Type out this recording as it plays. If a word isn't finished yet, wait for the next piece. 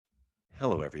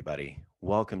Hello, everybody.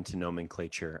 Welcome to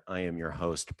Nomenclature. I am your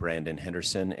host, Brandon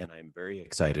Henderson, and I'm very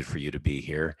excited for you to be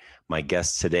here. My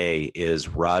guest today is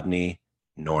Rodney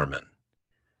Norman.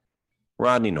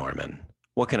 Rodney Norman.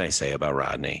 What can I say about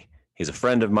Rodney? He's a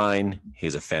friend of mine.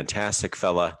 He's a fantastic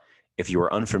fella. If you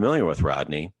are unfamiliar with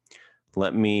Rodney,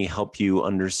 let me help you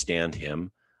understand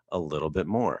him a little bit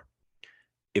more.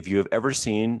 If you have ever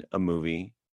seen a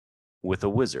movie with a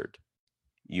wizard,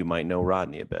 you might know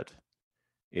Rodney a bit.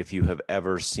 If you have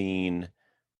ever seen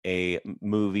a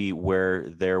movie where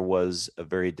there was a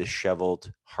very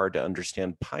disheveled, hard to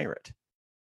understand pirate,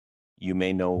 you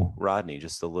may know Rodney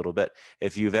just a little bit.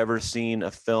 If you've ever seen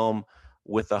a film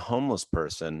with a homeless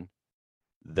person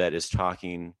that is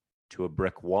talking to a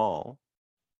brick wall,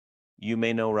 you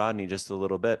may know Rodney just a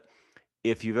little bit.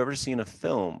 If you've ever seen a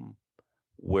film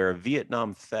where a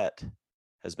Vietnam vet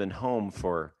has been home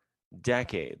for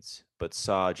decades, but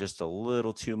saw just a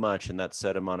little too much, and that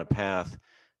set him on a path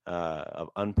of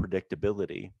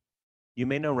unpredictability, you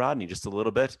may know Rodney just a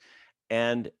little bit,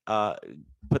 and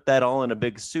put that all in a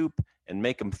big soup and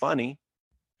make him funny,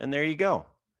 and there you go.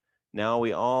 Now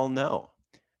we all know.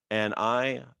 And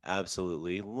I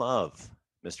absolutely love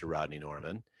Mr. Rodney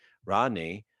Norman.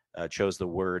 Rodney chose the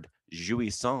word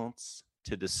jouissance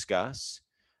to discuss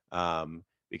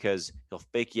because he'll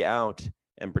fake you out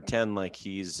and pretend like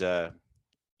he's,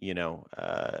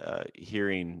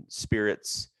 hearing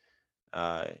spirits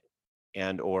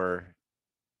and or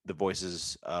the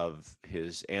voices of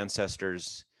his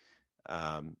ancestors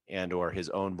and or his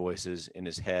own voices in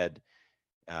his head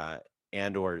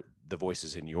and or the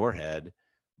voices in your head.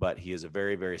 But he is a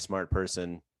very, very smart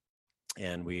person.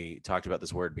 And we talked about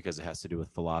this word because it has to do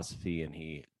with philosophy, and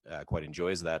he quite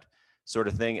enjoys that sort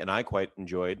of thing. And I quite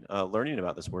enjoyed learning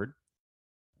about this word.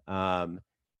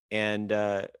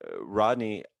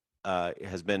 Rodney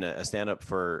has been a stand-up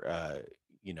for,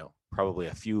 probably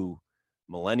a few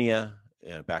millennia.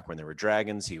 Back when there were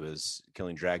dragons, he was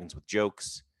killing dragons with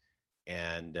jokes.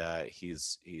 And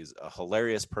he's a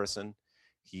hilarious person.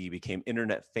 He became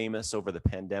internet famous over the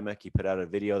pandemic. He put out a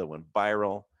video that went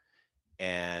viral,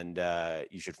 and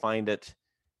you should find it.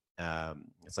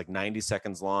 It's like 90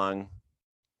 seconds long.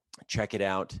 Check it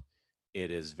out.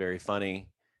 It is very funny,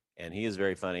 and he is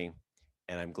very funny,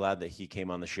 and I'm glad that he came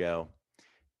on the show.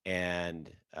 And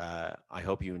I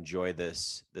hope you enjoy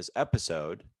this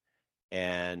episode.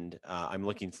 And I'm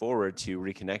looking forward to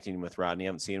reconnecting with Rodney. I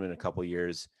haven't seen him in a couple of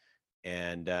years,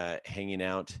 and hanging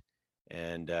out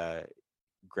and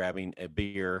grabbing a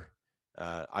beer.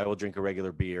 I will drink a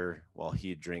regular beer while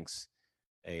he drinks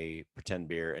a pretend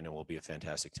beer, and it will be a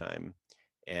fantastic time.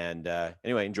 And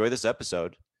anyway, enjoy this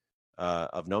episode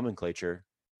of Nomenclature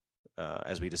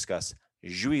as we discuss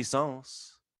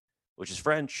jouissance, which is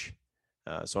French,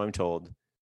 so I'm told,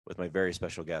 with my very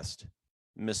special guest,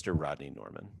 Mr. Rodney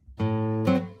Norman.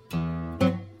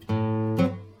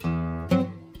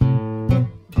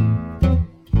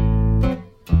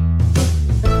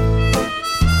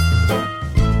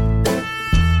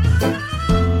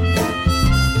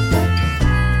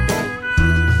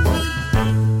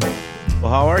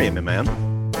 How are you, my man?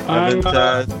 I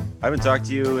haven't talked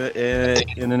to you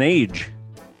in an age.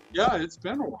 Yeah, it's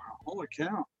been a while. Holy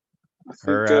cow!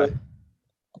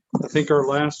 I think our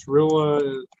last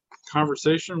real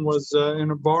conversation was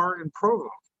in a bar in Provo.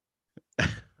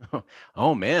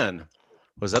 Oh man,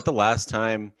 was that the last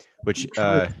time? Which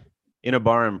in a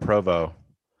bar in Provo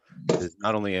is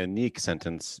not only a unique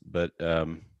sentence, but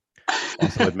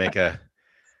also would make a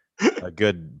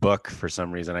good book for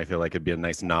some reason. I feel like it'd be a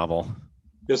nice novel.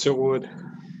 Yes, it would.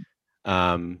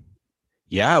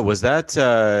 Yeah, was it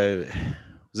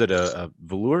a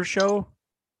velour show?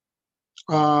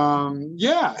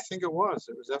 Yeah, I think it was.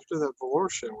 It was after that velour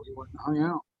show. We went and hung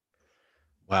out.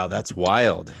 Wow, that's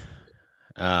wild.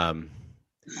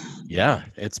 Yeah,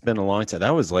 it's been a long time.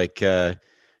 That was like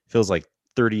feels like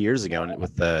 30 years ago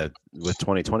with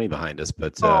 2020 behind us,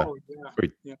 but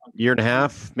year and a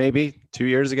half, maybe 2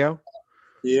 years ago.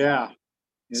 Yeah.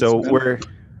 So where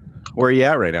are you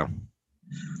at right now?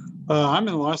 I'm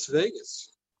in Las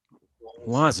Vegas.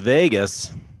 Las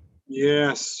Vegas?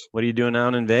 Yes. What are you doing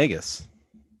down in Vegas?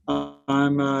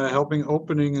 I'm helping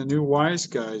opening a new Wise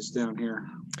Guys down here.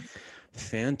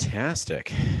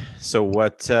 Fantastic. So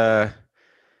what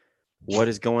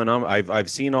is going on? I've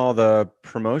seen all the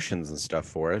promotions and stuff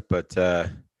for it, but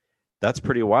that's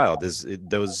pretty wild.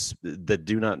 Those that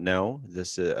do not know,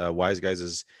 this Wise Guys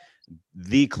is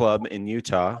the club in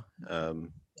Utah.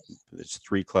 There's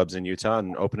 3 clubs in Utah,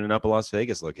 and opening up a Las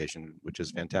Vegas location, which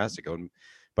is fantastic. Owned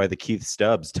by the Keith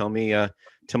Stubbs. Tell me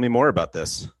more about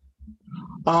this.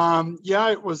 Yeah,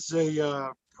 it was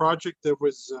a project that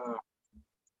was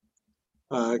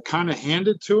kind of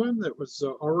handed to him that was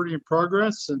already in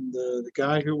progress. And the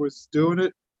guy who was doing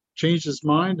it changed his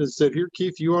mind and said, "Here,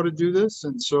 Keith, you ought to do this."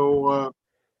 And so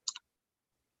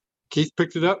Keith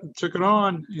picked it up and took it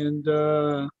on.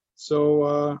 And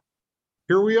so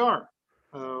here we are,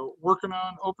 working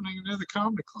on opening another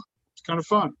comedy club. It's kind of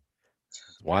fun.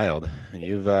 It's wild.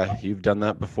 You've done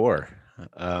that before.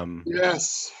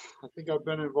 Yes, I think I've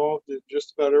been involved in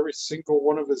just about every single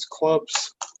one of his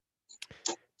clubs.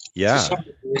 Yeah,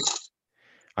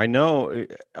 I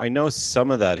know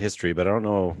some of that history, but I don't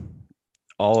know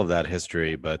all of that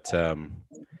history. But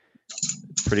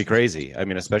pretty crazy. I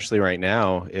mean, especially right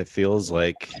now, it feels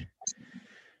like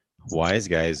Wise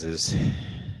Guys is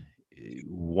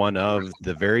one of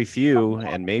the very few,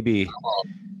 and maybe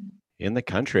in the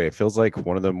country, it feels like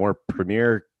one of the more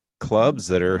premier clubs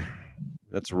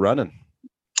that's running.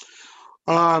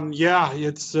 Yeah,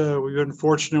 it's we've been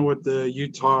fortunate with the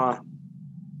Utah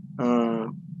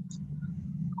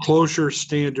closure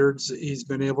standards. He's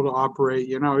been able to operate.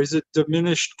 He's at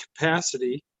diminished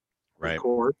capacity, Right. of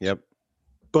course. Yep.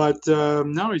 But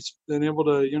now he's been able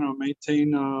to,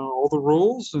 maintain all the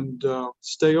rules and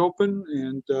stay open.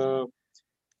 And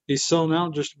he's selling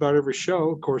out just about every show.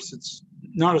 Of course, it's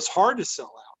not as hard to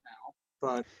sell out now,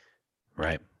 but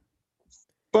right.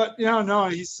 But yeah, no,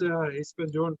 he's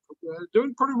been doing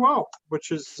pretty well, which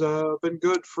has been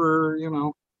good for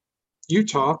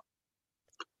Utah.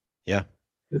 Yeah.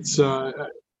 It's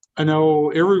I know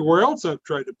everywhere else I've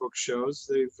tried to book shows,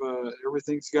 they've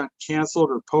everything's gotten canceled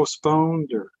or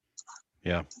postponed or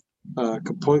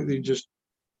completely just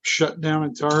shut down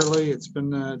entirely. It's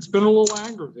been a little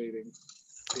aggravating,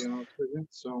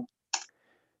 so.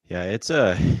 Yeah, it's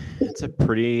a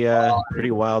pretty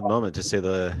wild moment, to say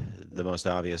the most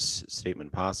obvious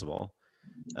statement possible.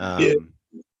 Yeah.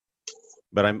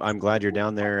 But I'm glad you're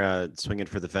down there swinging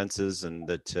for the fences, and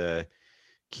that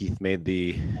Keith made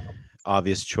the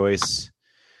obvious choice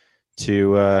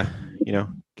to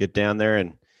get down there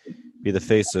and be the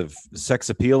face of sex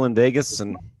appeal in Vegas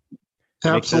and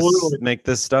Absolutely make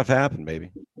this stuff happen,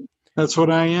 baby. That's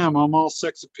what I am. I'm all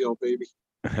sex appeal, baby.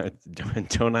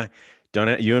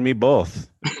 Don't you and me both?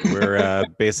 We're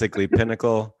basically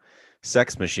pinnacle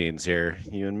sex machines here,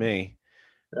 you and me.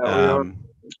 Yeah,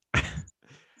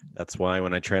 that's why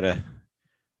when I try to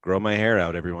grow my hair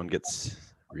out, everyone gets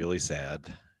really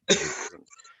sad.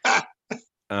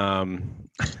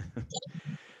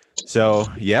 So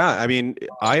yeah, I mean,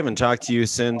 I haven't talked to you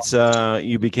since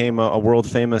you became a world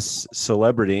famous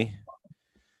celebrity.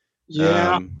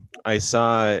 Yeah. I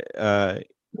saw, I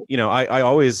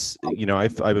always,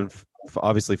 I've been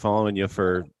obviously following you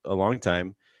for a long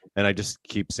time, and I just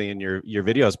keep seeing your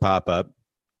videos pop up,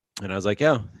 and I was like,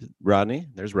 yeah,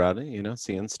 there's Rodney,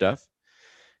 seeing stuff.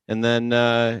 And then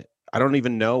I don't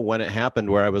even know when it happened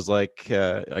where I was like,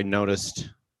 I noticed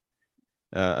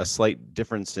a slight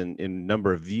difference in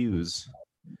number of views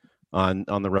on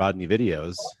the Rodney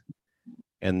videos,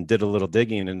 and did a little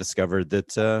digging and discovered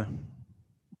that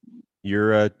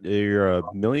you're a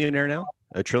millionaire now,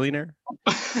 a trillionaire,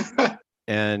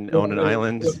 and own an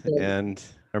island and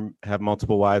have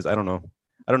multiple wives. I don't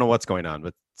know what's going on,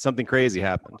 but something crazy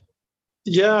happened.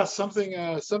 Yeah, something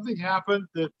happened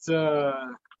that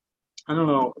I don't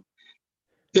know.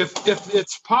 If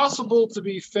it's possible to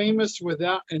be famous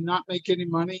without and not make any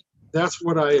money, that's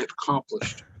what I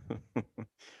accomplished.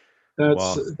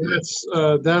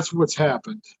 That's what's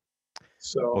happened.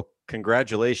 So, well,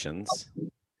 congratulations,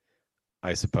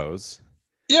 I suppose.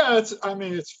 Yeah, it's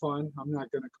fun. I'm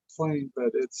not going to complain,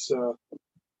 but it's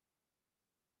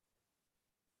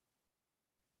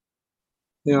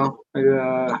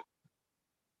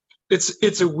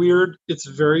it's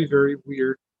a very, very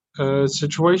weird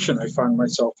situation I find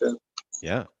myself in.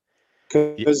 Yeah.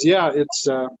 Because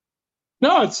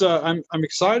I'm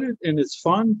excited and it's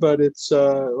fun, but it's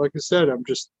like I said, I'm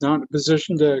just not in a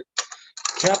position to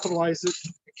capitalize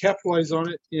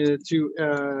on it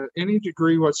to any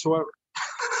degree whatsoever.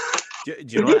 Do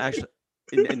you know what, actually,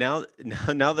 now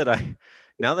that I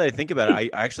think about it, I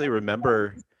actually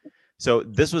remember. So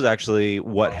this was actually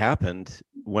what happened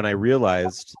when I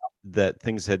realized that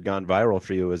things had gone viral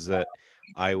for you, was that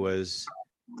I was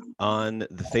on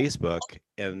the Facebook,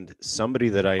 and somebody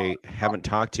that I haven't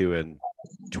talked to in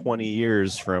 20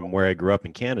 years from where I grew up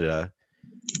in Canada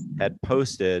had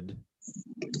posted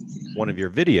one of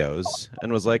your videos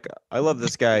and was like, I love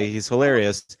this guy, he's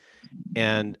hilarious.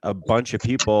 And a bunch of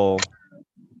people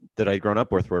that I'd grown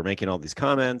up with were making all these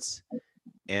comments,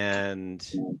 and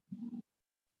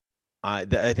I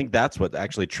think that's what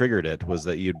actually triggered it, was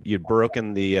that you'd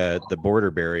broken the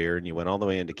border barrier and you went all the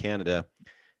way into Canada,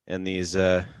 and these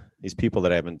people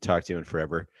that I haven't talked to in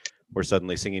forever were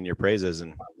suddenly singing your praises,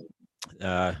 and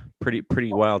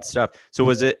pretty wild stuff. So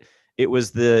it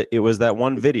was that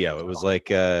one video. It was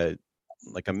like a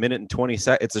minute and 20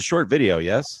 seconds. It's a short video,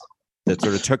 yes, that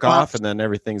sort of took off, and then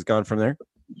everything's gone from there.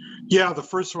 Yeah, the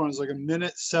first one is like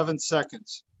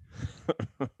 1:07.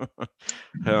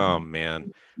 Oh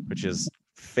man, which is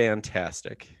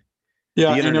fantastic.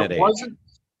 Yeah, The internet and it age. wasn't.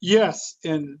 Yes,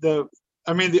 and the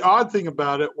odd thing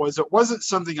about it was it wasn't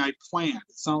something I planned.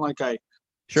 It's not like I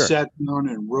Sure. sat down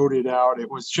and wrote it out. It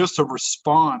was just a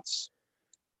response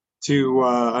to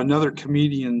another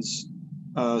comedian's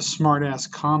smart-ass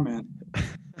comment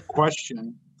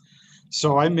question.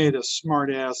 So I made a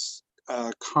smart-ass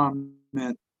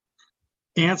comment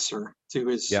answer to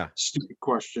his stupid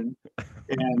question,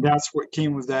 and that's what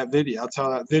came with that video. That's how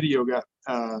that video got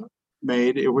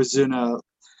made. It was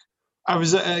I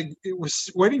was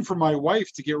waiting for my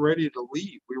wife to get ready to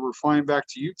leave. We were flying back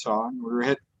to Utah, and we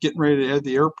were getting ready to head to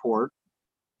the airport.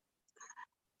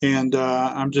 And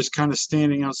I'm just kind of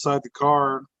standing outside the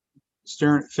car,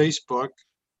 staring at Facebook.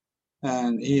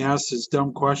 And he asked his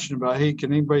dumb question about, "Hey,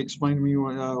 can anybody explain to me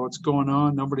what's going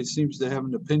on?" Nobody seems to have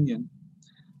an opinion,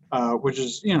 which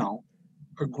is, a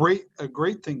great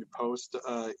thing to post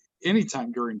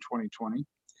anytime during 2020.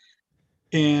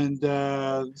 And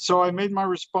so I made my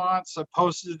response. I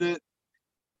posted it,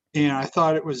 and I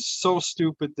thought it was so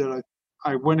stupid that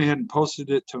I went ahead and posted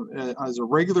it as a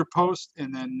regular post.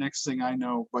 And then next thing I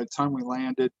know, by the time we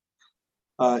landed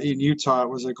in Utah, it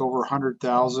was like over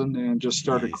 100,000, and just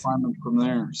started climbing from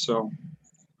there. So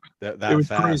that it was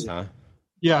fast, crazy. huh?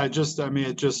 Yeah, it just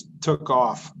took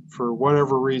off for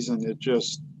whatever reason. It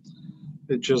just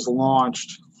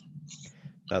launched.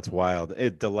 That's wild.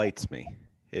 It delights me.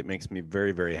 It makes me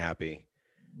very, very happy,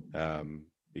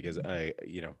 because I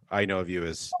know of you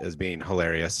as being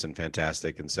hilarious and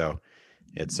fantastic, and so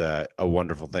it's a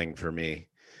wonderful thing for me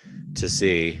to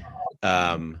see,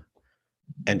 and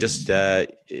just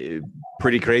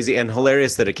pretty crazy and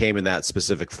hilarious that it came in that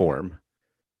specific form.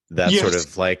 That sort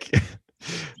of like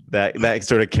that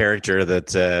sort of character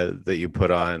that you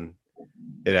put on.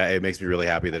 It makes me really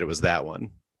happy that it was that one.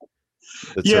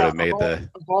 That sort of made of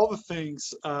all the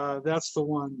things, that's the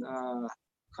one.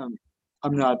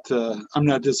 I'm not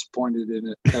disappointed in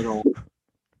it at all.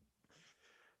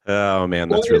 Oh man,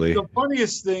 that's really the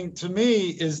funniest thing to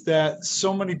me is that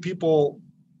so many people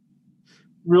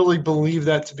really believe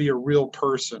that to be a real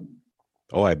person.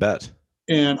 Oh, I bet.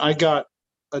 And I got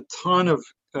a ton of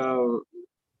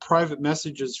private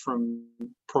messages from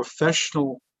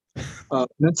professional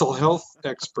mental health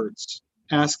experts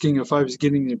asking if I was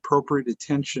getting the appropriate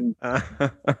attention.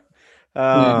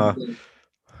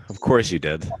 Of course you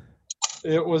did.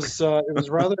 It was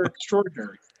rather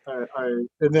extraordinary.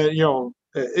 And then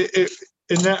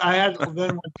I had then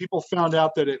when people found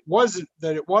out that it was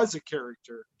a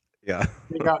character,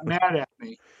 they got mad at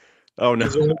me. Oh no!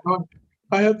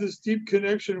 I have this deep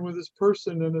connection with this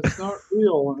person, and it's not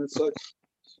real. And it's like,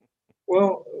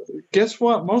 well, guess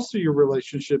what? Most of your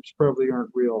relationships probably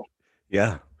aren't real.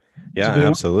 Yeah,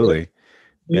 absolutely.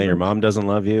 Yeah, your mom doesn't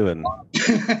love you, and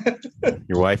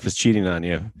your wife is cheating on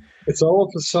you. It's all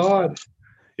a facade.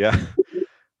 Yeah.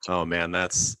 Oh man,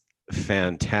 that's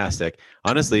fantastic.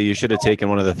 Honestly, you should have taken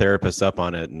one of the therapists up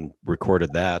on it and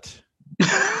recorded that.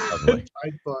 I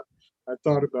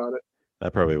thought about it.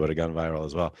 That probably would have gone viral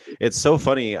as well. It's so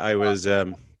funny. I was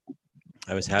having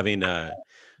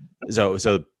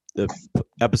so the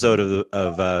episode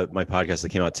of my podcast that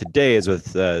came out today is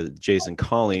with Jason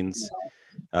Collins,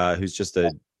 who's just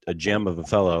a gem of a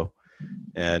fellow,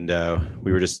 and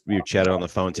we were chatting on the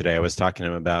phone today. I was talking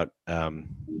to him about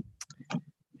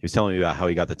he was telling me about how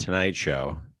he got the Tonight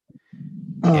Show,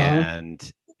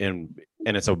 and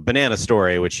it's a banana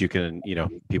story, which you can,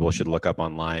 people should look up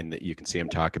online, that you can see him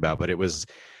talk about. But it was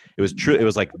true. It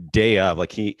was like day of,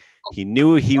 like he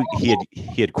knew he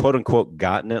had quote unquote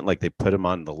gotten it. Like they put him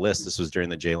on the list. This was during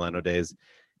the Jay Leno days.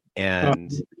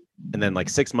 And then like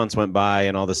 6 months went by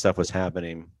and all this stuff was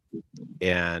happening,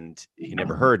 and he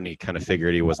never heard, and he kind of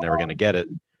figured he was never going to get it.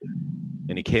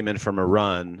 And he came in from a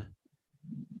run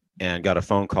and got a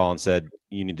phone call and said,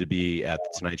 "You need to be at the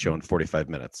Tonight Show in 45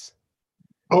 minutes."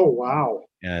 Oh, wow.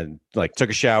 And like took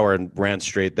a shower and ran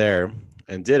straight there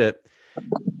and did it.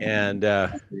 And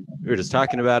we were just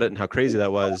talking about it and how crazy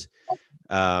that was.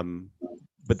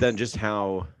 But then just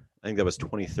how, I think that was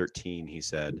 2013, he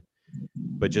said,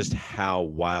 but just how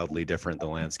wildly different the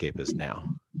landscape is now.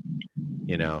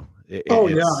 It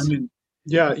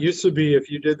used to be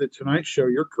if you did the Tonight Show,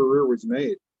 your career was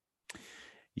made.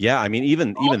 Yeah, I mean,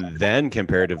 even then,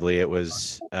 comparatively, it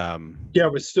was.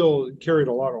 It was still carried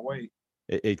a lot of weight.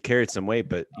 it carried some weight,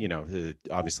 but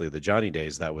obviously the Johnny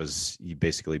days, that was, you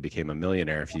basically became a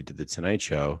millionaire if you did the Tonight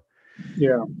Show.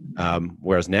 Yeah.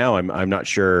 Whereas now I'm not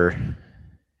sure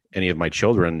any of my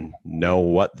children know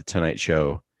what the Tonight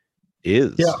Show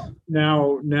is. Yeah.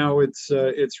 Now it's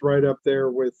right up there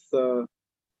with you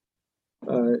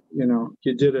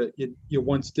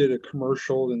once did a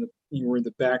commercial and you were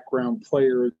the background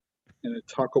player in a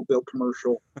Taco Bell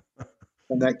commercial,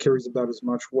 and that carries about as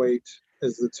much weight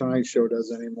as the Tonight Show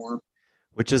does anymore.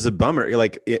 Which is a bummer.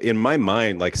 Like in my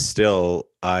mind, like still,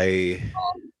 I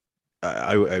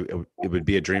it would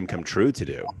be a dream come true to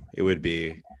do. It would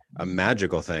be a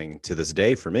magical thing to this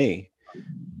day for me.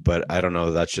 But I don't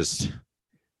know. That's just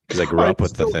because I grew up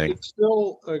with the thing. It's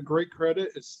still a great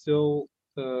credit. It's still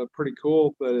pretty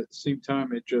cool, but at the same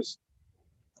time, it just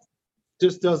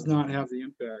does not have the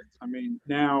impact. I mean,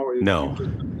 now if No. you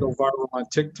just go viral on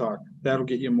TikTok, that'll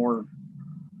get you more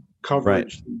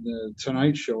coverage than the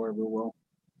Tonight Show ever will.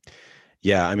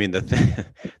 Yeah, I mean the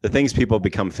things people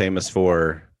become famous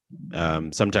for,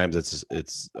 sometimes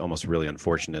it's almost really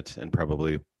unfortunate, and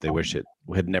probably they wish it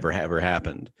had never ever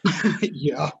happened.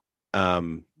 Yeah.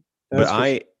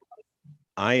 But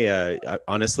I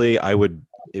honestly,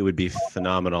 it would be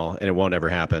phenomenal, and it won't ever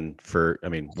happen for, I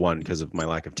mean, one, because of my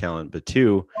lack of talent, but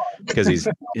two, because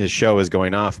his show is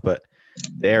going off, but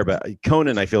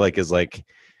Conan, I feel like, is like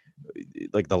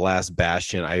the last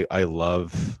bastion. I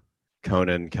love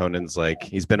Conan. Conan's like,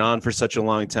 he's been on for such a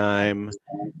long time,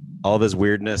 all of his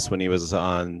weirdness when he was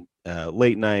on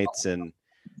late nights, and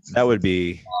that would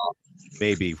be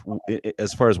maybe,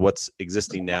 as far as what's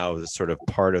existing now, is sort of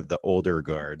part of the older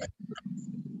guard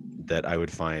that I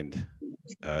would find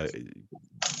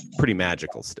pretty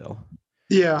magical still.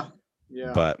 Yeah.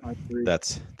 But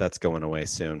that's going away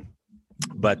soon.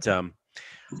 But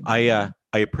I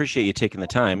appreciate you taking the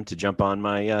time to jump on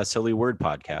my Silly Word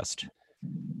podcast.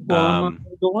 Well, I'm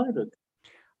delighted.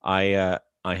 I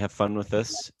have fun with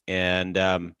this,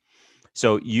 and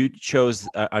so you chose.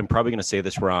 I'm probably going to say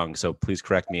this wrong, so please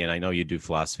correct me. And I know you do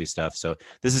philosophy stuff, so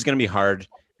this is going to be hard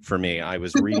for me. I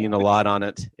was reading a lot on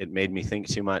it. It made me think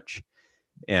too much,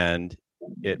 and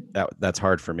that's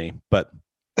hard for me. But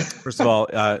first of all,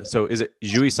 so is it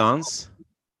jouissance?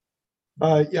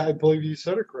 Yeah, I believe you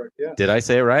said it correct. Yeah. Did I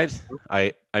say it right?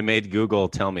 I made Google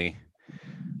tell me.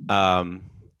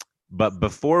 But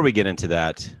before we get into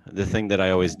that, the thing that I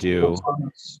always do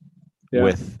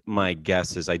with my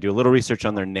guests is I do a little research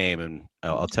on their name, and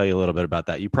I'll tell you a little bit about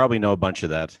that. You probably know a bunch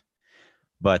of that,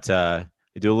 but I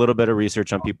do a little bit of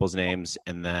research on people's names,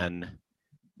 and then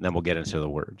we'll get into the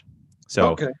word.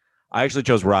 So I actually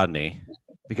chose Rodney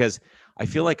because I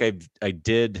feel like I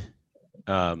did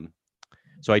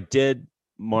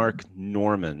Mark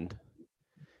Normand,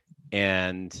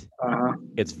 and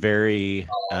it's very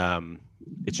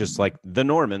it's just like the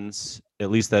Normans,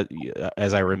 at least that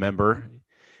as I remember.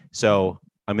 So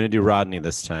I'm going to do Rodney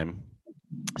this time.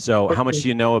 So how much do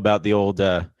you know about the old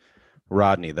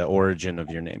Rodney, the origin of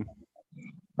your name?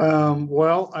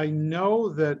 Well, I know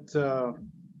that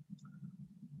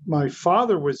my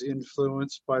father was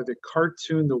influenced by the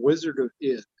cartoon The Wizard of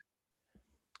Id.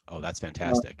 Oh, that's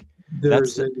fantastic.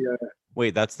 That's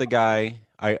the guy.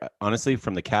 I honestly,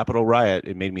 from the Capitol riot,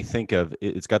 it made me think of.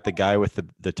 It's got the guy with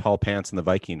the tall pants and the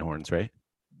Viking horns, right?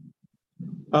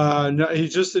 No,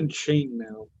 he's just in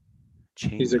chainmail.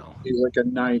 He's like a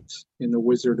knight in The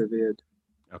Wizard of Id.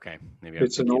 Okay, maybe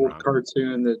it's an old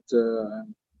cartoon that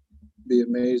I'd be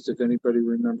amazed if anybody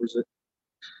remembers it.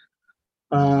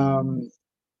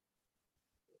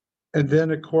 And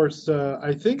then, of course,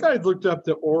 I think I looked up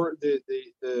the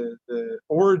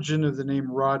origin of the name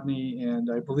Rodney,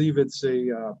 and I believe it's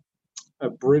a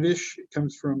British. It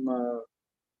comes from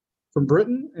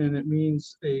Britain, and it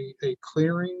means a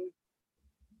clearing,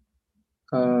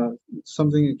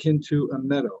 something akin to a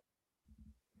meadow.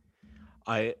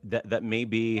 That may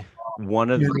be one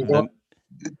of them.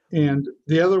 And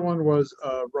the other one was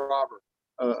a robber,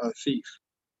 a thief.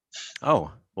 Oh,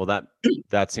 well,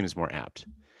 that seems more apt.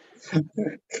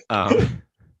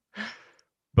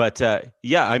 But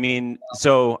yeah, I mean,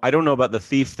 so I don't know about the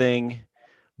thief thing,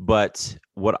 but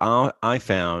what I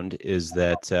found is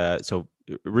that so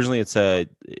originally it's a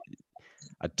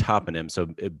toponym, so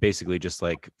it basically just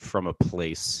like from a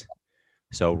place.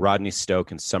 So Rodney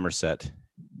Stoke in Somerset,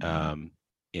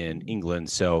 in England.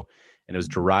 So, and it was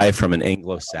derived from an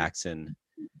Anglo-Saxon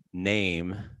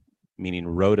name meaning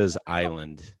Rhoda's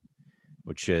Island,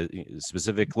 which is a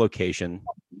specific location,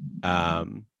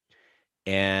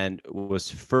 and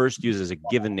was first used as a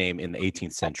given name in the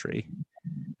 18th century.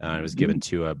 It was given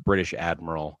to a British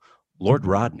admiral, Lord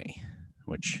Rodney,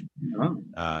 which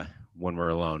when we're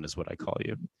alone is what I call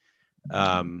you.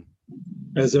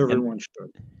 As everyone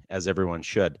should. As everyone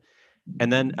should.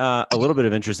 And then a little bit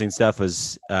of interesting stuff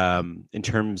was in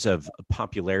terms of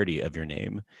popularity of your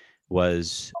name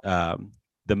was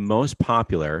the most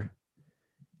popular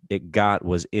it got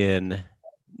was in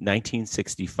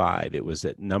 1965. It was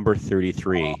at number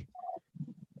 33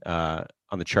 on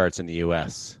the charts in the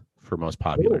US for most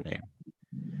popular name.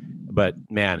 But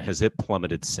man, has it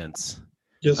plummeted since.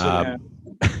 Yes, it has.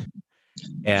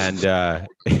 And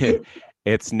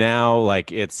it's now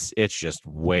like it's just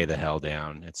way the hell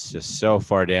down. It's just so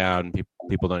far down.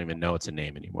 People don't even know it's a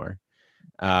name anymore.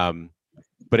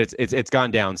 But it's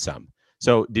gone down some.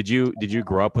 So did you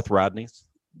grow up with Rodneys?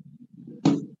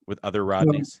 With other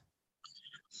Rodneys?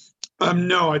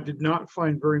 No, I did not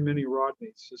find very many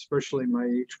Rodneys, especially in my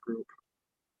age group.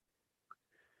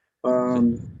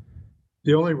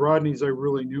 The only Rodneys I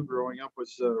really knew growing up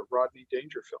was Rodney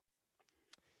Dangerfield.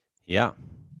 Yeah.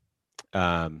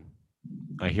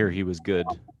 I hear he was good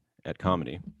at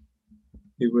comedy.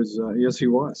 He was, yes, he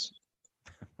was.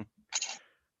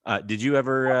 Did you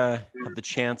ever have the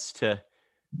chance to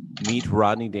meet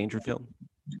Rodney Dangerfield?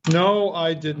 No,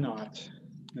 I did not.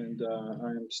 And I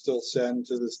am still saddened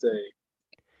to this day.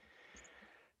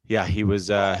 Yeah, he was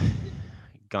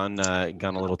gone a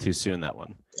little too soon, that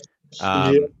one.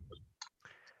 Yeah.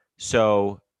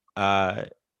 So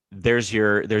there's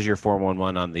your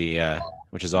 411 on the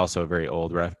which is also a very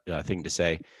old thing to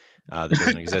say that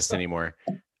doesn't exist anymore.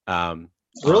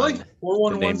 Really?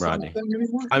 The name Rodney.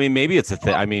 I mean, maybe it's a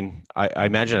thing. I mean, I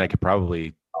imagine I could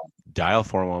probably dial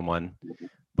 411,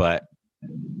 but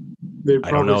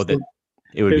I don't know that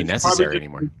it would be necessary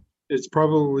anymore. It's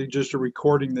probably just a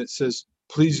recording that says,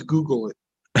 please Google it.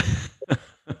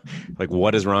 Like,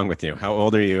 what is wrong with you? How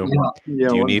old are you? Yeah,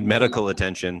 do you need medical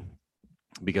attention?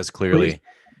 Because clearly,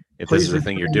 if this is the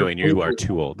thing you're doing, you are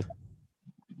too old.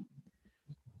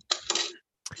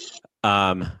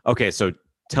 Okay, so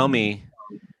tell me,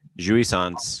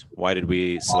 jouissance, why did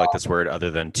we select this word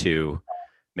other than to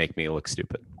make me look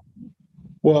stupid?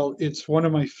 Well, it's one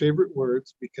of my favorite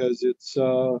words because it's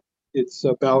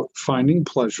about finding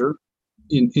pleasure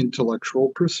in intellectual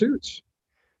pursuits.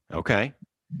 Okay.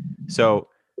 So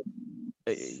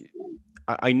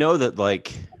I know that,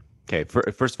 like, okay,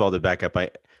 first of all, to back up,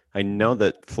 I know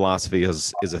that philosophy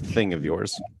is a thing of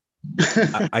yours.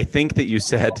 I think that you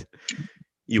said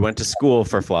you went to school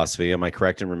for philosophy. Am I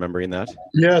correct in remembering that?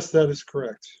 Yes, that is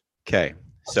correct. Okay.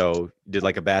 So did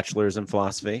like a bachelor's in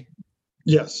philosophy?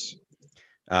 Yes.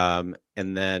 And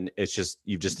then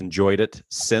you've just enjoyed it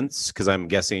since, because I'm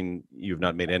guessing you've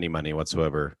not made any money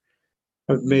whatsoever.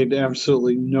 I've made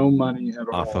absolutely no money at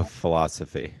all. Off of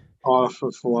philosophy. Off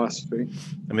of philosophy.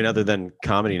 I mean, other than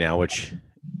comedy now, which,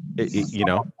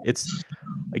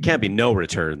 it can't be no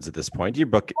returns at this point.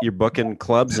 You're booking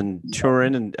clubs and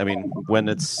touring, and I mean, when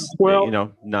it's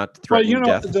not threatening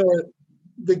death.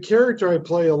 The character I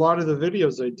play, a lot of the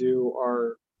videos I do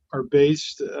are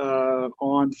based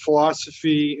on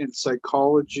philosophy and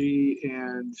psychology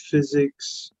and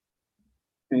physics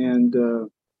and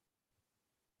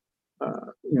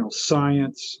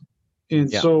science.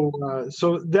 And so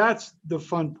that's the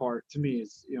fun part to me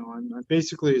is, I'm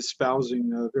basically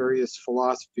espousing various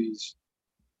philosophies,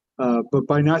 but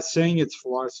by not saying it's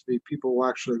philosophy, people will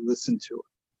actually listen to it.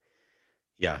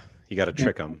 Yeah, you got to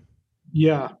trick them.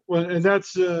 Yeah, well, and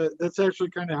that's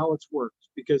actually kind of how it's worked,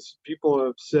 because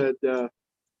people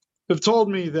have told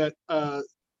me that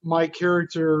my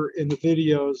character in the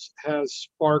videos has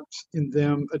sparked in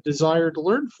them a desire to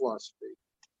learn philosophy.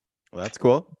 Well, that's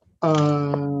cool.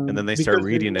 And then they start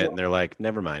reading it, and they're like,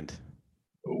 "Never mind."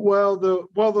 Well, the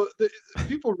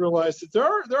people realize that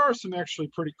there are some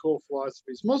actually pretty cool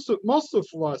philosophies. Most of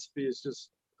philosophy is just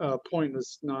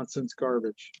pointless nonsense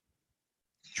garbage.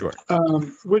 Sure.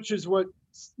 Which is what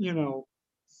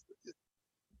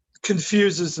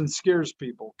confuses and scares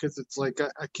people, because it's like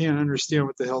I can't understand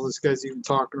what the hell this guy's even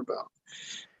talking about.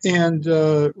 And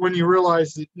when you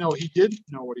realize that no, he didn't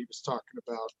know what he was talking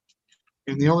about.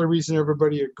 And the only reason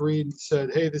everybody agreed and said,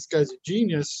 hey, this guy's a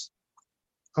genius,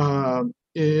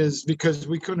 is because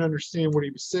we couldn't understand what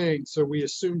he was saying. So we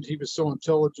assumed he was so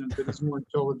intelligent that he's more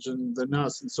intelligent than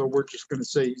us. And so we're just going to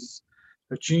say he's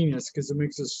a genius because it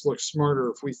makes us look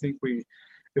smarter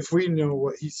if we know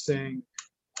what he's saying,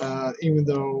 even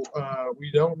though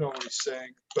we don't know what he's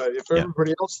saying. But if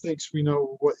everybody else thinks we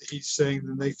know what he's saying,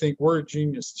 then they think we're a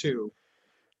genius too.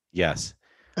 Yes.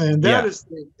 And that is,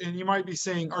 and you might be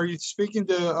saying, are you speaking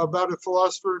about a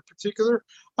philosopher in particular?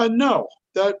 No,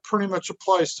 that pretty much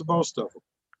applies to most of them.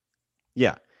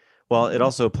 Yeah. Well, it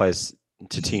also applies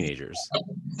to teenagers,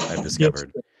 I've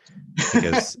discovered.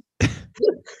 Because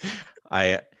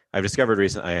I've discovered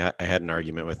recently, I had an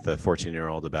argument with the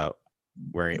 14-year-old about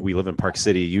wearing, we live in Park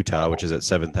City, Utah, which is at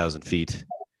 7,000 feet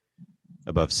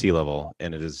above sea level,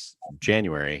 and it is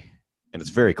January and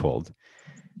it's very cold.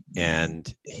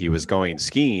 And he was going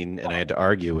skiing, and I had to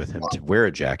argue with him to wear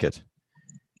a jacket.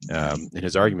 And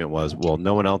his argument was, well,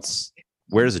 no one else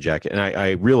wears a jacket. And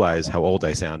I realize how old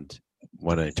I sound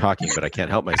when I'm talking, but I can't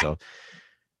help myself.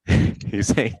 He's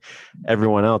saying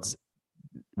everyone else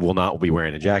will not be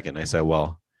wearing a jacket. And I said,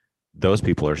 well, those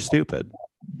people are stupid,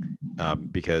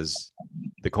 because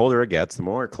the colder it gets, the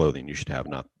more clothing you should have,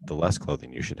 not the less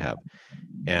clothing you should have.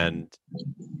 And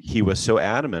he was so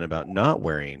adamant about not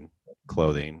wearing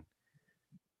clothing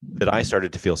that I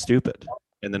started to feel stupid.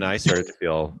 And then I started to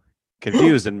feel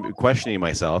confused and questioning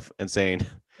myself and saying,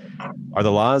 are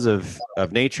the laws of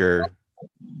nature,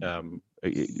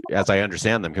 as I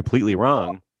understand them, completely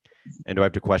wrong? And do I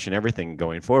have to question everything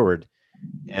going forward?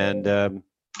 And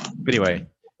anyway,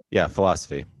 yeah,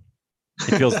 philosophy.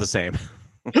 It feels the same.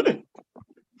 It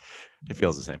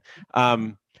feels the same.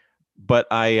 But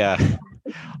I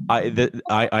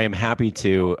am happy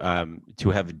to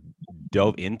have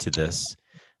dove into this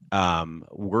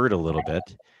word a little bit.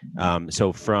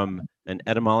 So from an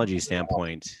etymology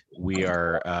standpoint, we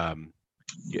are.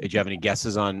 Do you have any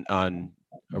guesses on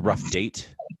a rough date,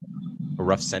 a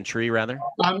rough century, rather?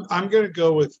 I'm going to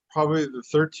go with probably the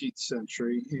 13th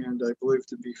century, and I believe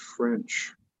to be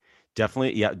French.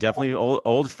 Definitely, yeah, definitely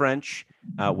old French.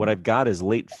 What I've got is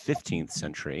late 15th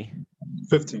century.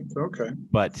 15th, okay.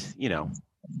 But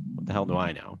what the hell do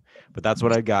I know? But that's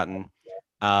what I've gotten.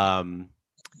 And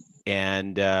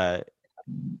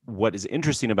what is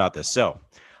interesting about this? So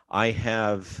I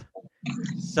have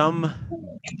some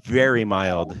very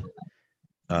mild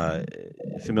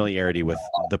familiarity with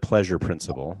the pleasure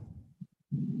principle.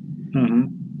 Mm-hmm.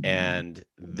 And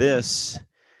this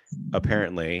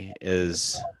apparently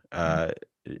is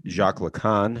Jacques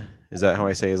Lacan. Is that how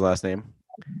I say his last name?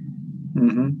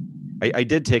 Mm-hmm. I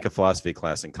did take a philosophy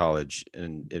class in college,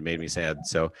 and it made me sad.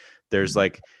 So there's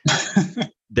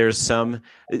there's some,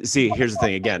 see, here's the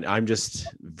thing. Again, I'm just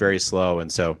very slow. And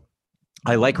so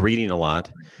I like reading a lot.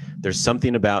 There's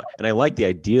something about, and I like the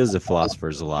ideas of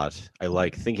philosophers a lot. I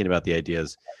like thinking about the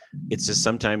ideas. It's just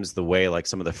sometimes the way, like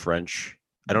some of the French,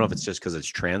 I don't know if it's just because it's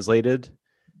translated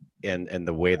and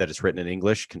the way that it's written in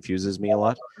English confuses me a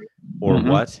lot or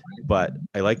what, but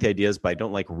I like the ideas, but I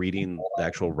don't like reading the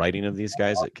actual writing of these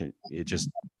guys.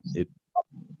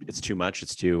 It's too much.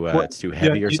 It's too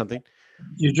heavy or something.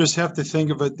 You just have to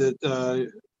think of it that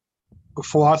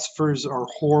philosophers are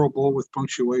horrible with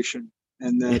punctuation,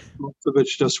 and that most of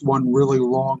it's just one really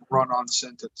long run-on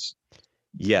sentence.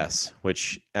 Yes,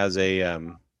 which as a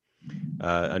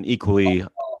an equally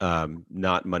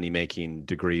not money-making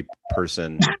degree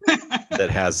person that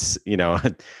has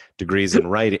degrees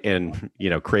in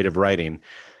creative writing,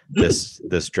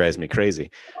 this drives me crazy.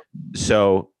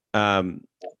 So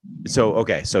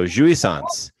okay, so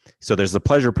jouissance. So there's the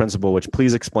pleasure principle, which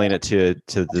please explain it to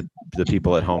the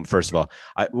people at home. First of all,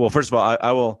 I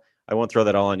won't throw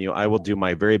that all on you. I will do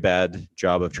my very bad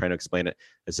job of trying to explain it.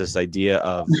 It's this idea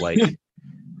of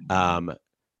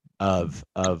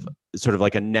of sort of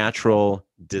like a natural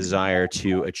desire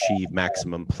to achieve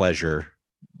maximum pleasure,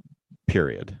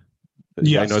 period.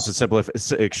 Yes. I know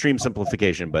it's extreme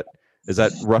simplification, but is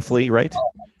that roughly right?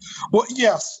 Well,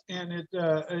 yes. And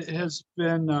it has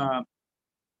been, the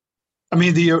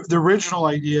original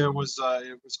idea was,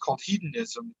 it was called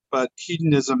hedonism, but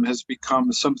hedonism has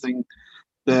become something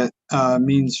that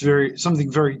means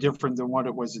something very different than what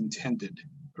it was intended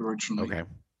originally. Okay.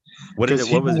 What was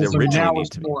it originally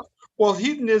need to be? Well,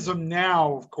 hedonism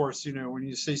now, of course, when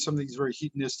you say something's very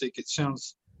hedonistic, it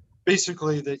sounds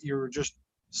basically that you're just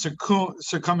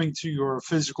succumbing to your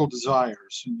physical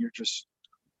desires, and you're just,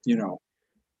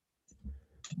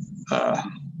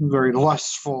 very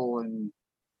lustful, and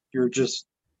you're just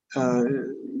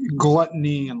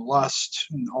gluttony and lust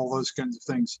and all those kinds of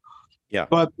things. Yeah.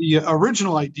 But the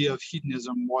original idea of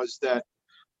hedonism was that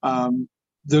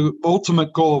the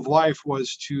ultimate goal of life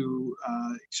was to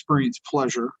experience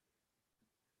pleasure.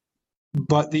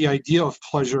 But the idea of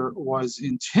pleasure was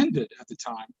intended at the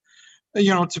time,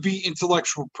 to be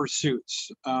intellectual pursuits,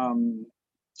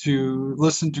 to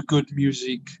listen to good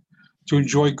music, to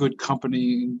enjoy good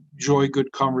company, enjoy good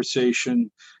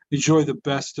conversation, enjoy the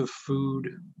best of food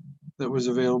that was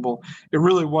available. It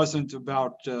really wasn't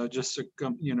about just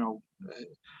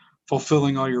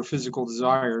fulfilling all your physical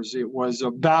desires. It was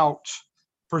about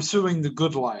pursuing the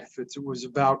good life. It was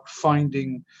about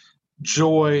finding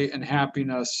joy and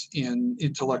happiness in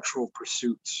intellectual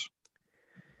pursuits.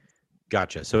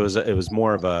 Gotcha. So it was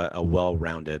more of a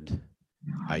well-rounded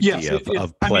Yes, idea of I mean,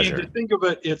 to pleasure. think of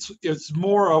it, it's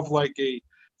more of like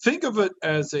think of it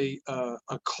as a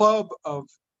club of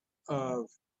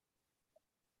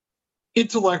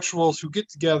intellectuals who get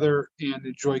together and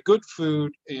enjoy good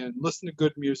food and listen to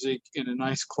good music in a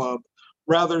nice club,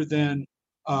 rather than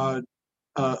uh,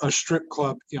 a strip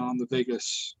club on the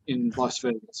Vegas in Las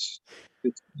Vegas.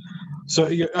 So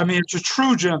I mean, it's a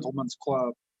true gentleman's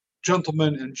club,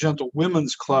 gentlemen and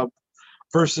gentlewomen's club,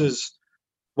 versus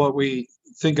what we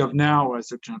think of now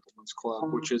as a gentleman's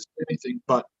club, which is anything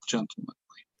but gentleman.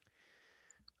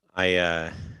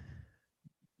 I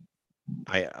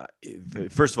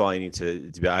first of all, I need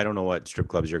to be. I don't know what strip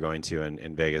clubs you're going to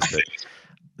in Vegas, but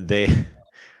they,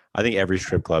 I think every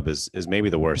strip club is maybe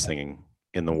the worst thing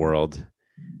in the world.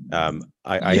 I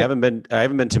Yeah. haven't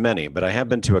been to many, but I have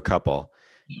been to a couple,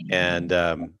 and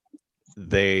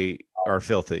they are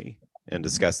filthy and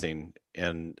disgusting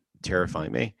and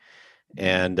terrifying me.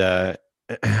 And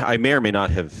I may or may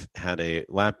not have had a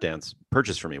lap dance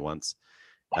purchased for me once,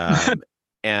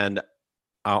 and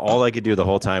all I could do the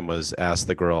whole time was ask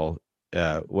the girl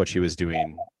what she was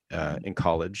doing in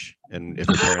college and if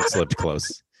her parents lived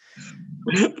close.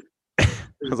 I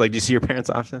was like, "Do you see your parents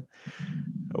often?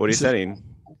 What are you studying?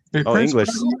 Oh, English.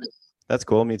 That's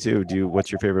cool. Me too.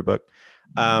 What's your favorite book?"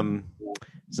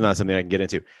 It's not something I can get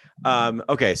into.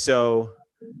 Okay, so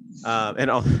and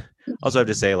I'll also have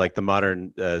to say, like, the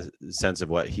modern sense of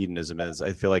what hedonism is,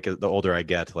 I feel like the older I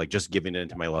get, like, just giving in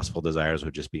to my lustful desires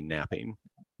would just be napping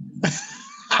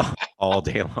all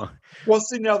day long. Well,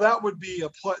 see, now that would be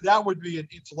an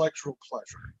intellectual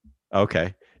pleasure.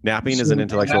 Okay, napping is an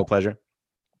intellectual pleasure.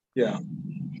 Yeah.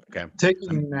 Okay. Taking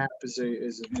a nap is an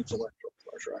intellectual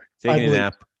pleasure. Taking a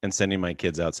nap and sending my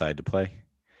kids outside to play.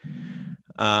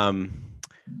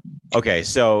 Okay,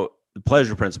 so the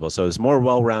pleasure principle. So it's more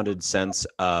well-rounded sense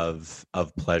of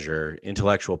pleasure,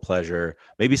 intellectual pleasure,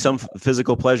 maybe some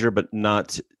physical pleasure, but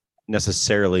not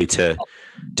necessarily to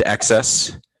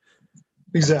excess.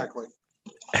 Exactly.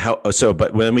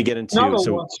 But when we get into it's not a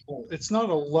lustful thing. It's not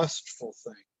a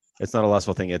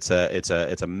lustful thing. It's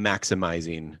a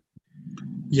maximizing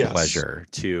pleasure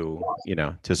to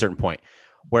a certain point.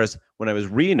 Whereas when I was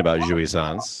reading about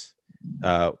jouissance,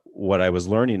 what I was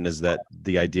learning is that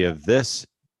the idea of this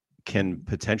can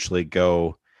potentially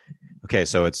go. Okay,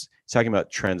 so it's talking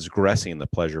about transgressing the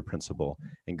pleasure principle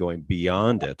and going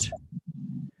beyond it,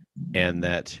 and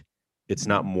that it's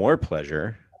not more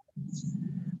pleasure,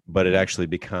 but it actually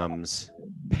becomes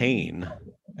pain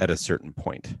at a certain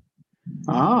point.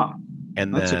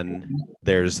 And then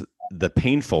there's the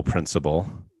painful principle,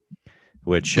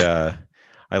 which I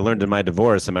learned in my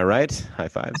divorce. Am I right? High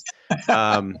fives.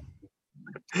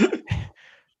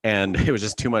 And it was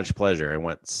just too much pleasure.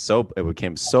 It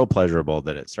became so pleasurable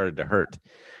that it started to hurt.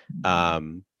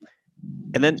 And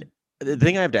then the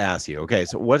thing I have to ask you, okay,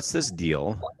 so what's this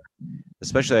deal?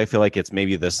 Especially, I feel like it's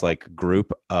maybe this like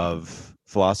group of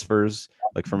philosophers,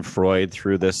 like from Freud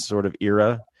through this sort of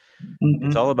era. Mm-hmm.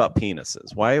 It's all about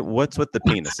penises. What's with the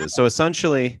penises? So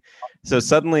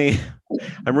suddenly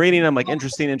I'm reading, I'm like,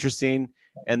 interesting.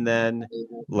 And then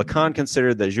Lacan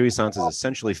considered that jouissance is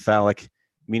essentially phallic,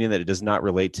 meaning that it does not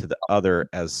relate to the other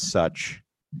as such.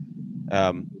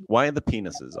 Why the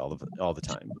penises all the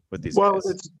time with these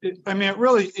guys?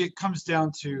 It comes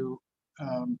down to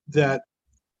that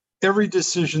every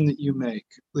decision that you make,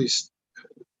 at least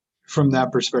from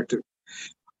that perspective,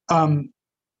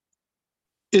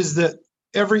 is that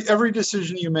every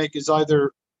decision you make is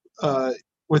either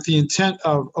with the intent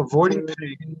of avoiding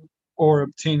pain or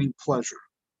obtaining pleasure.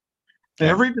 Okay.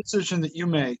 Every decision that you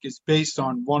make is based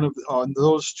on on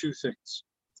those two things.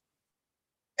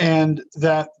 And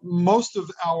that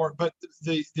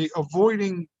the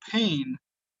avoiding pain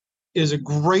is a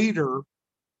greater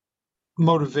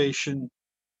motivation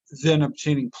than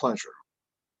obtaining pleasure.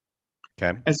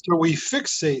 Okay. And so we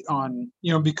fixate on,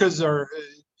 because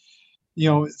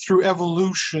through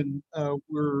evolution,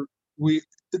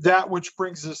 that which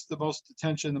brings us the most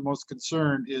attention, the most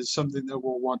concern is something that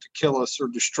will want to kill us or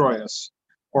destroy us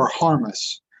or harm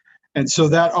us. And so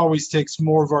that always takes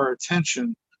more of our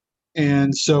attention.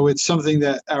 And so it's something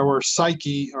that our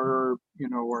psyche or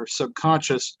our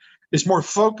subconscious is more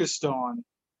focused on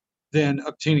than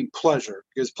obtaining pleasure,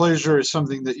 because pleasure is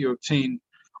something that you obtain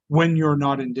when you're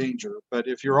not in danger. But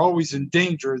if you're always in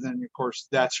danger, then of course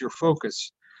that's your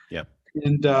focus. Yeah.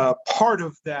 And part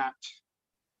of that,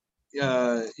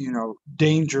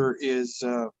 danger is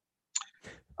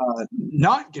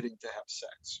not getting to have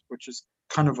sex, which is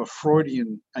kind of a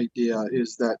Freudian idea,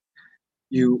 is that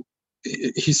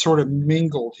he started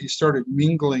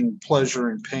mingling pleasure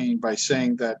and pain by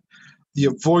saying that the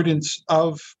avoidance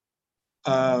of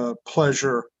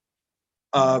pleasure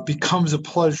becomes a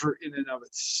pleasure in and of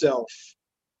itself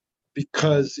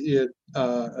because it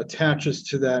attaches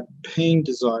to that pain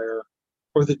desire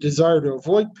or the desire to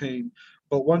avoid pain.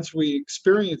 But once we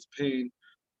experience pain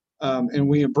and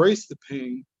we embrace the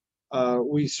pain,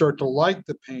 we start to like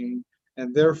the pain,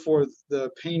 and therefore the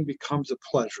pain becomes a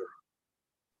pleasure.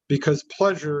 Because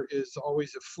pleasure is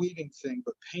always a fleeting thing,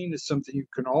 but pain is something you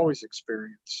can always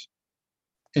experience.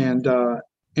 And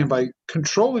by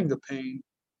controlling the pain,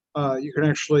 you can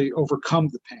actually overcome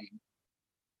the pain.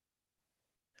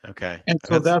 Okay. And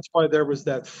so that's why there was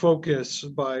that focus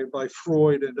by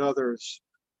Freud and others,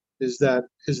 is that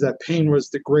pain was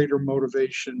the greater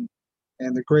motivation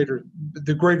and the greater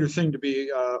thing to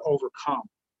be overcome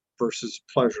versus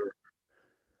pleasure.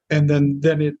 And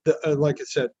then it, like I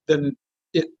said, then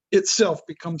it itself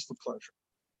becomes the pleasure.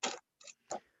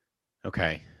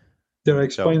 Okay. Did I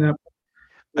explain that?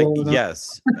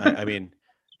 Yes. I mean,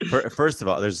 first of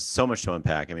all, there's so much to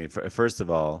unpack. I mean, first of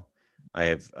all,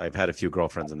 I've had a few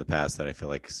girlfriends in the past that I feel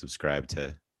like subscribe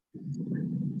to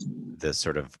this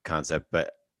sort of concept,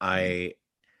 but I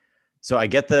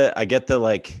get the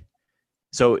like,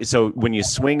 so when you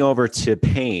swing over to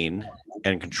pain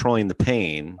and controlling the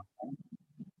pain,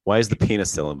 why is the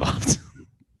penis still involved?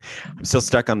 I'm still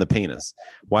stuck on the penis.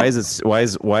 Why is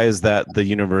that the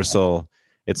universal?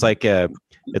 It's like I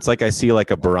see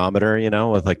like a barometer,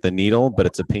 with like the needle, but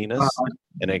it's a penis,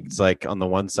 and it's like on the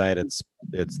one side it's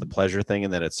the pleasure thing,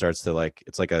 and then it starts to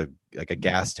it's like a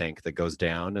gas tank that goes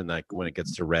down, and like when it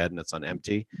gets to red and it's on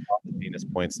empty, the penis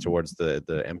points towards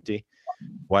the empty.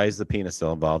 Why is the penis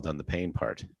still involved on the pain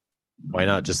part? Why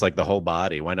not just like the whole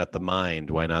body? Why not the mind?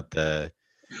 Why not this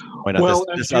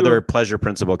other pleasure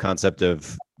principle concept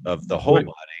of the whole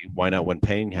body? Why not when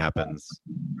pain happens,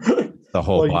 the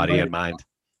whole body and mind?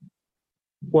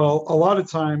 Well, a lot of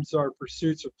times our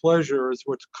pursuits of pleasure is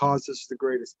what causes the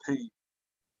greatest pain.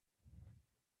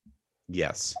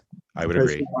 Yes, I would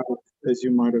agree. As you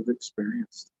might have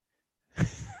experienced. I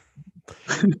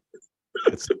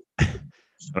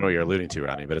don't know what you're alluding to,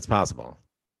 Rodney, but it's possible.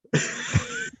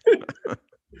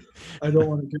 I don't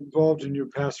want to get involved in your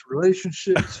past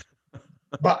relationships,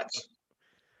 but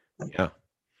yeah.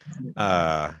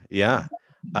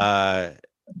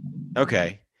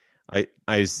 Okay.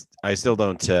 I still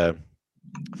don't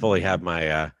fully have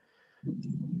my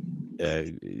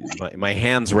my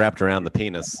hands wrapped around the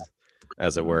penis,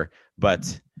 as it were,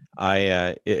 but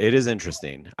it is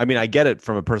interesting. I mean, I get it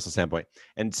from a personal standpoint.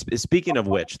 And speaking of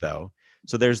which, though,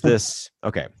 so there's this.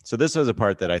 Okay, so this was a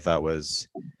part that I thought was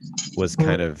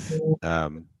kind of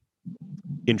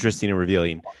interesting and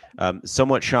revealing,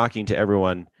 somewhat shocking to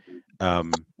everyone.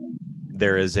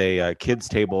 There is a kids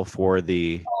table for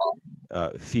the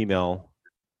female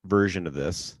version of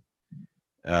this,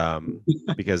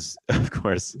 because of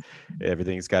course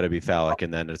everything's got to be phallic,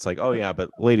 and then it's like, oh yeah, but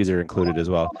ladies are included as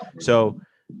well. So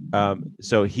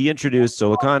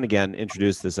Lacan again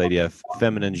introduced this idea of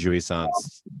feminine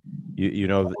jouissance. You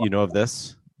know of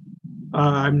this?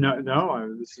 I'm not.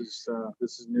 No, this is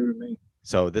new to me.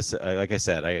 So this, like I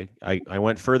said, I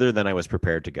went further than I was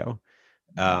prepared to go.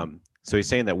 So he's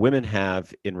saying that women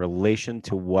have, in relation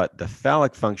to what the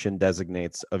phallic function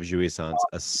designates of jouissance,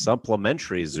 a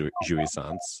supplementary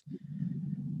jouissance,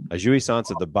 a jouissance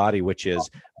of the body which is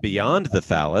beyond the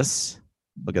phallus.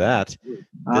 Look at that.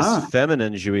 This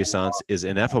feminine jouissance is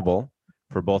ineffable,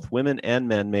 for both women and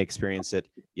men may experience it,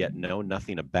 yet know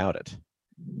nothing about it.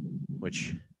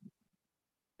 Which,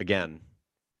 again,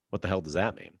 what the hell does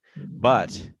that mean?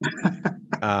 But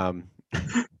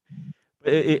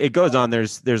it goes on.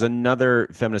 There's another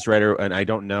feminist writer, and I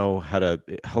don't know how to.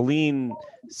 Helene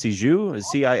Cixous,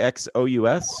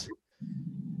 Cixous.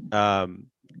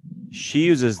 She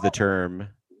uses the term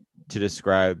to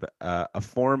describe a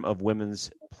form of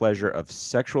women's pleasure of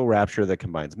sexual rapture that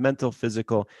combines mental,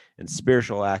 physical, and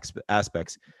spiritual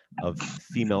aspects of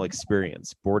female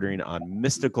experience, bordering on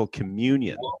mystical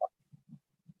communion,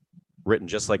 written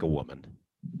just like a woman.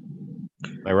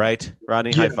 Am I right, Rodney?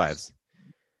 Yes. High fives.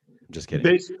 I'm just kidding.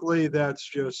 Basically, that's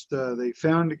just they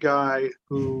found a guy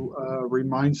who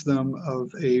reminds them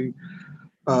of a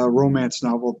romance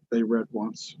novel that they read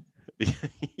once.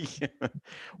 Yeah.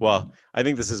 Well, I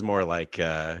think this is more like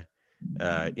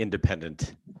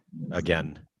independent,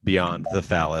 again, beyond the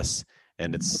phallus.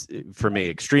 And it's, for me,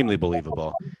 extremely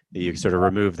believable. You sort of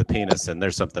remove the penis and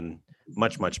there's something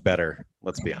much, much better.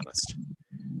 Let's be honest.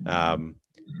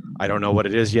 I don't know what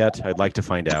it is yet. I'd like to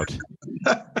find out.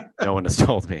 No one has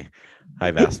told me.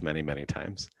 I've asked many, many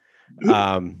times.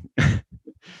 But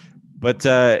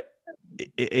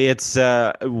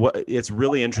It's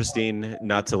really interesting,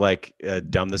 not to like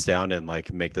dumb this down and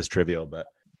like make this trivial, but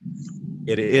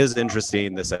it is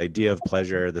interesting, this idea of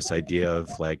pleasure, this idea of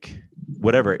like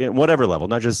whatever level,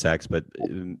 not just sex, but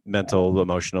mental,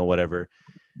 emotional, whatever.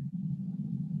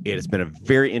 It has been a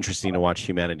very interesting to watch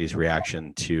humanity's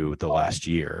reaction to the last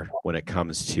year when it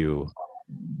comes to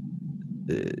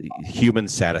human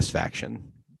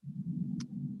satisfaction.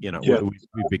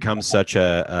 We've become such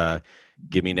a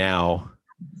give me now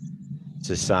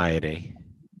society,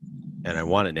 and I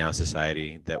want it now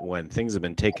society, that when things have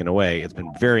been taken away, it's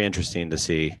been very interesting to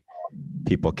see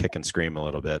people kick and scream a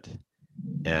little bit,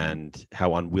 and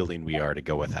how unwilling we are to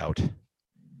go without.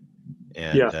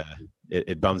 And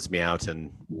it bums me out,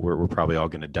 and we're probably all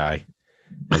going to die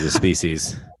as a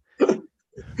species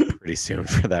pretty soon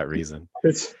for that reason.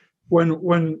 It's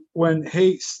when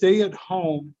hey, stay at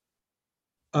home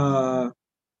and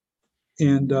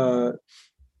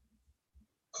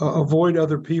avoid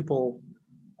other people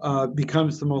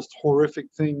becomes the most horrific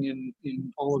thing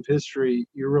in all of history.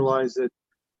 You realize that,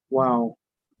 wow,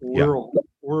 we're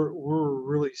a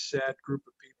really sad group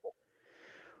of people.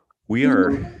 We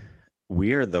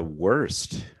are the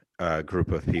worst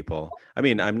group of people. I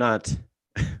mean, I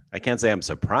can't say I'm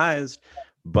surprised,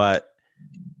 but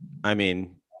I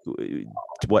mean,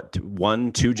 what,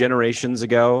 1-2 generations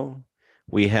ago,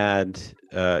 we had,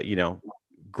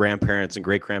 grandparents and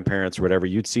great grandparents or whatever.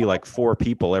 You'd see like 4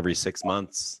 people every 6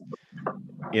 months.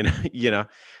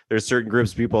 There's certain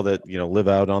groups of people that, live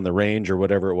out on the range or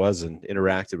whatever it was and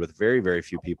interacted with very, very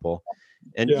few people.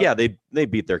 And they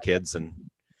beat their kids and,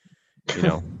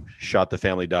 shot the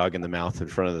family dog in the mouth in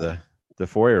front of the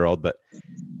 4-year-old. But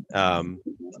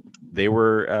they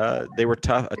were a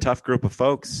tough group of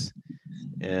folks.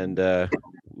 And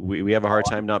we have a hard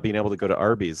time not being able to go to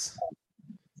Arby's.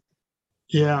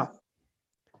 Yeah.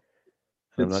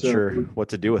 I'm not sure what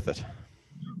to do with it.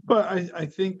 But I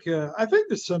think to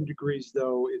some degrees,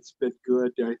 though, it's been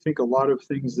good. I think a lot of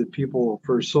things that people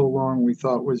for so long we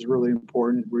thought was really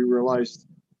important, we realized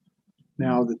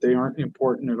now that they aren't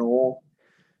important at all.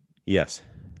 Yes.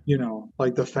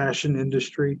 Like the fashion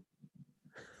industry.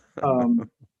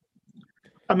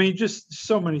 I mean, just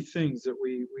so many things that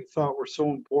we thought were so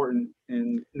important,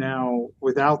 and now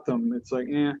without them, it's like,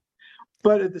 eh.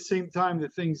 But at the same time, the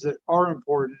things that are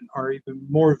important are even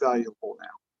more valuable now.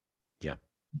 Yeah.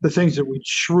 The things that we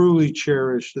truly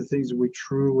cherish, the things that we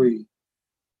truly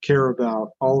care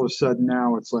about, all of a sudden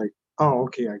now it's like, oh,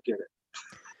 okay, I get it.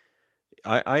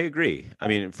 I agree. I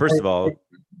mean, first of all,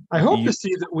 I hope to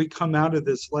see that we come out of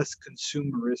this less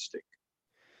consumeristic.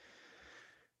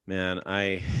 Man,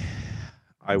 I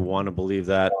want to believe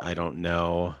that. I don't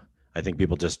know. I think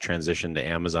people just transition to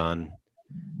Amazon.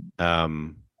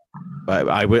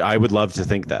 I would love to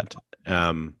think that.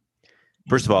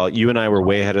 First of all, you and I were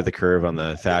way ahead of the curve on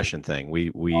the fashion thing. We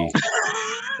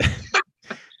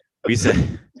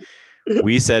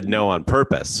said no on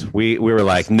purpose. We were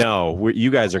like, no, you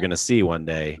guys are going to see one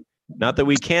day. Not that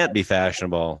we can't be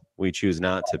fashionable. We choose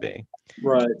not to be.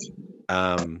 Right.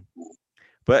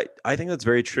 But I think that's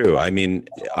very true. I mean,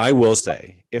 I will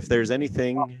say, if there's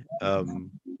anything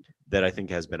that I think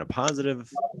has been a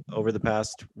positive over the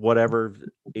past,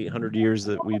 800 years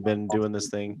that we've been doing this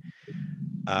thing,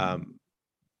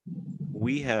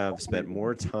 we have spent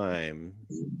more time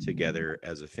together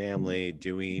as a family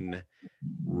doing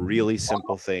really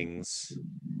simple things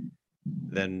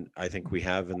than I think we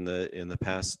have in the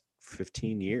past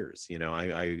 15 years.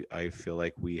 I feel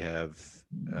like we have,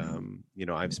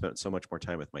 I've spent so much more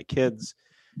time with my kids,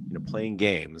 playing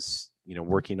games,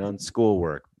 working on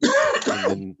schoolwork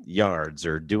in yards,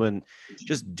 or doing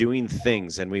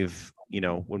things. And we've,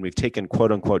 when we've taken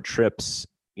quote unquote trips,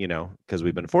 because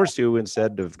we've been forced to,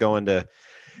 instead of going to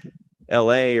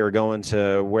LA or going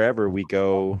to wherever, we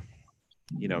go,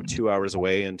 2 hours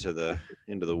away into the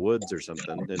woods or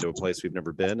something, into a place we've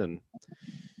never been, and,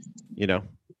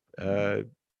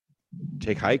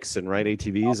 take hikes and ride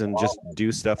ATVs and just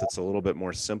do stuff that's a little bit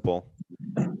more simple.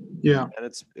 Yeah.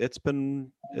 And it's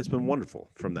been wonderful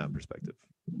from that perspective.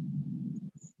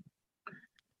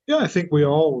 Yeah, I think we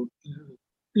all,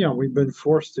 we've been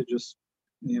forced to just,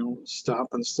 stop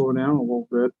and slow down a little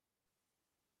bit,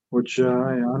 which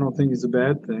I don't think is a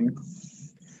bad thing.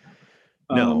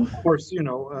 No. Of course,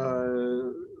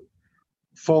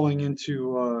 falling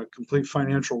into complete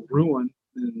financial ruin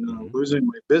and losing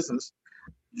my business,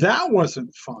 that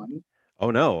wasn't fun. Oh,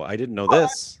 no, I didn't know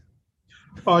this.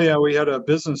 Oh, yeah, we had a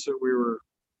business that we were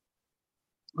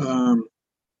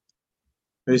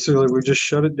basically, we just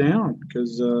shut it down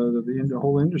because the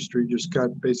whole industry just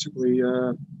got basically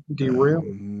derailed.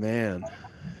 Oh, man.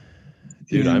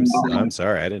 Dude, And I'm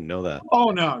sorry. I didn't know that.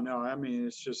 oh no, I mean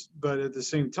it's just, but at the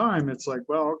same time, it's like,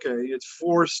 well, okay, it's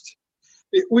forced.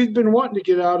 We've been wanting to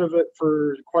get out of it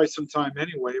for quite some time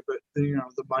anyway, but the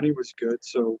money was good,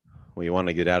 so Well, you want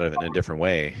to get out of it in a different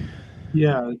way,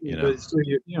 yeah. you know. But so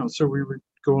so we were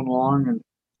going along,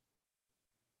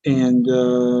 and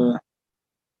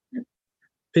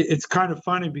it's kind of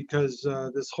funny because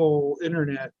this whole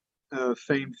internet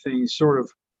fame thing sort of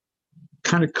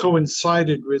kind of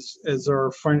coincided with as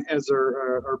our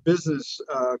business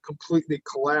completely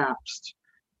collapsed.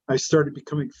 I started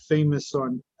becoming famous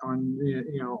on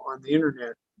the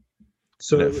internet.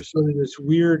 So And it was sort of this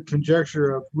weird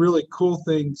conjecture of really cool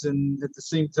things and at the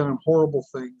same time horrible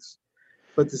things.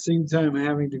 But at the same time,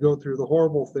 having to go through the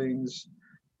horrible things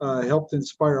helped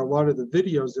inspire a lot of the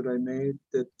videos that I made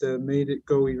that made it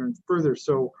go even further.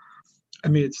 So, I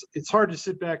mean, it's hard to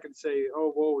sit back and say,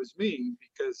 "Oh, woe is me,"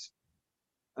 because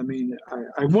I mean,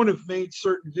 I wouldn't have made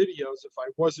certain videos if I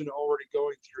wasn't already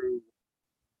going through,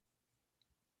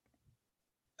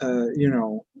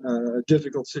 a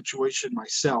difficult situation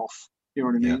myself. You know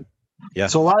what I yeah. mean? Yeah.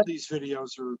 So a lot of these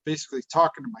videos are basically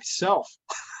talking to myself,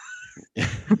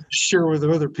 share with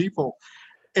other people.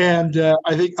 And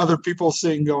I think other people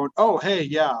saying, going, "Oh, hey,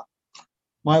 yeah,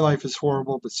 my life is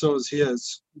horrible, but so is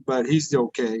his, but he's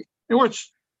okay." In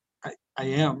which I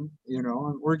am,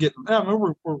 and we're getting, I mean,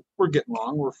 we're getting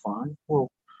along. We're fine. We'll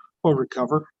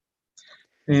recover.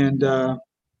 And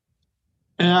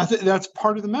I think that's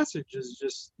part of the message is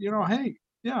just, hey,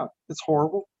 yeah, it's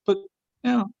horrible, but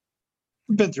yeah,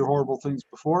 we've been through horrible things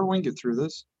before. We can get through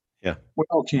this. Yeah. We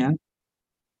all can.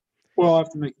 We'll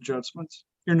have to make adjustments.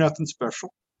 You're nothing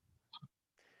special.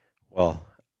 Well,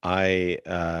 I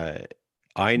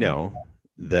know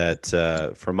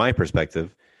that from my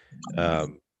perspective,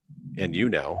 and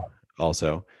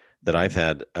also that I've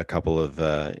had a couple of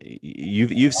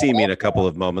you've seen me in a couple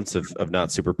of moments of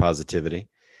not super positivity,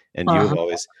 and you have Uh-huh.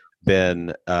 always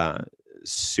been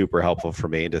super helpful for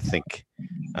me to think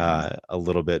a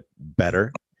little bit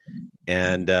better.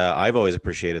 And I've always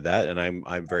appreciated that, and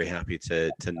I'm very happy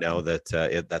to know that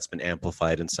that's been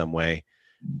amplified in some way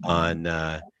on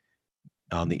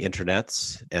the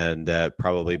internets, and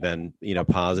probably been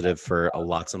positive for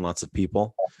lots and lots of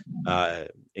people,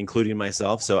 including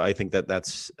myself. So I think that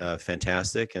that's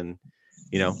fantastic, and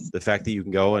the fact that you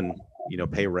can go and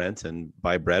pay rent and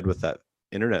buy bread with that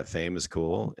internet fame is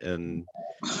cool, and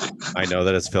I know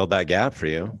that it's filled that gap for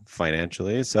you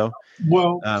financially. So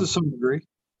Well, to some degree.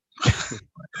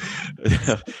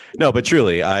 no, but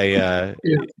truly, Yeah.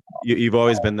 you've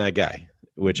always been that guy,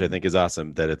 which I think is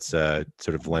awesome that it's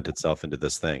sort of lent itself into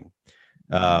this thing.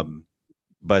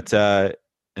 But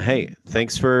hey,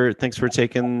 thanks for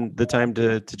taking the time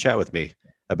to chat with me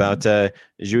about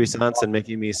jouissance and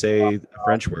making me say a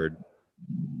French word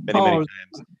many Oh, times.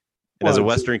 And as a well,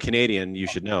 Western Canadian, you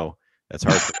should know that's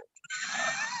hard for me.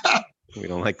 We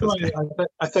don't like those guys.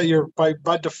 I thought you're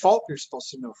by default you're supposed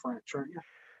to know French, aren't you?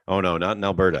 Oh no, not in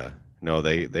Alberta. No,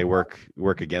 they work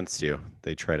against you.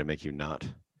 They try to make you not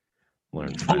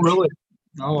learn Oh, French. really?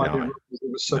 No, I No, didn't realize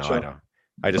it was such I a. don't.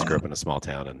 I just grew up in a small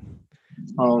town, and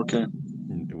Oh, okay.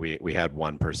 we had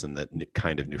one person that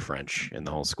kind of knew French in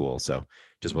the whole school, so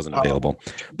just wasn't Oh. available.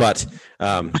 But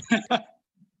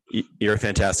you're a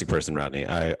fantastic person, Rodney.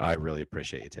 I really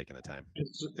appreciate you taking the time.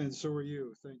 And so are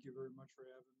you. Thank you very much for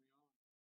having me.